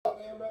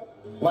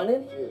My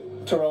name? Yeah.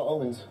 Terrell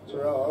Owens.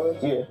 Terrell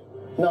Owens? Yeah.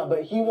 Nah,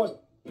 but he wants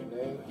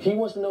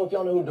to know if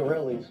y'all know who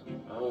Darrell is.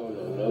 I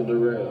don't know. No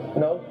Darrell.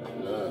 No?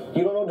 Nah.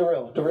 You don't know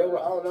Darrell? Darrell?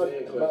 I don't know.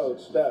 Bro,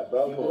 stop,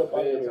 bro. You look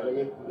like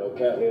here, no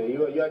cap. Yeah,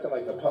 you acting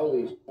like the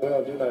police. We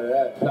don't do none of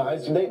that. Nah,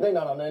 they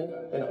not on nothing.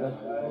 They not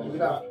on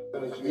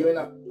nothing. You ain't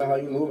not how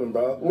you moving,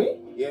 bro. Me?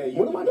 Yeah, you.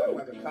 What am I doing?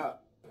 Like a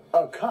cop.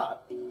 A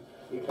cop?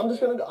 I'm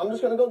just gonna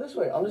go this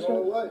way. I'm just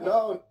gonna. What?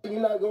 No, you're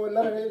not going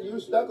none of this. You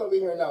stuck over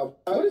here now.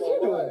 What is he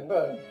doing,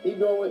 bro? He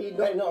doing what he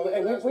doing. Hey, no,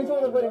 hey, we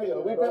filming a funny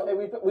video. We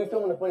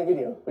filming a funny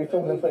video. We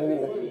filming a funny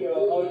video.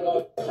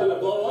 Oh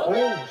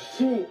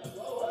shit!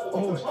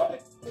 Oh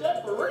shit!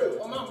 For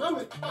real. My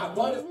mama's down.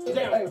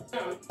 Hey,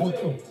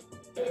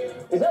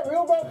 is that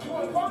real, bro? You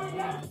want to call me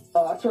that?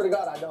 Oh, I swear to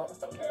God, I don't.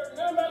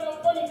 Remember those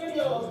funny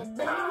videos?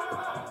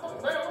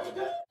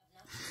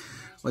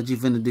 What you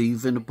finna do? You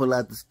finna pull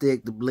out the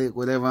stick, the blick,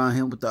 whatever on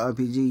him with the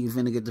RPG? You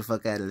finna get the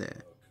fuck out of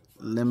there.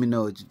 Let me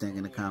know what you think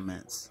in the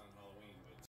comments.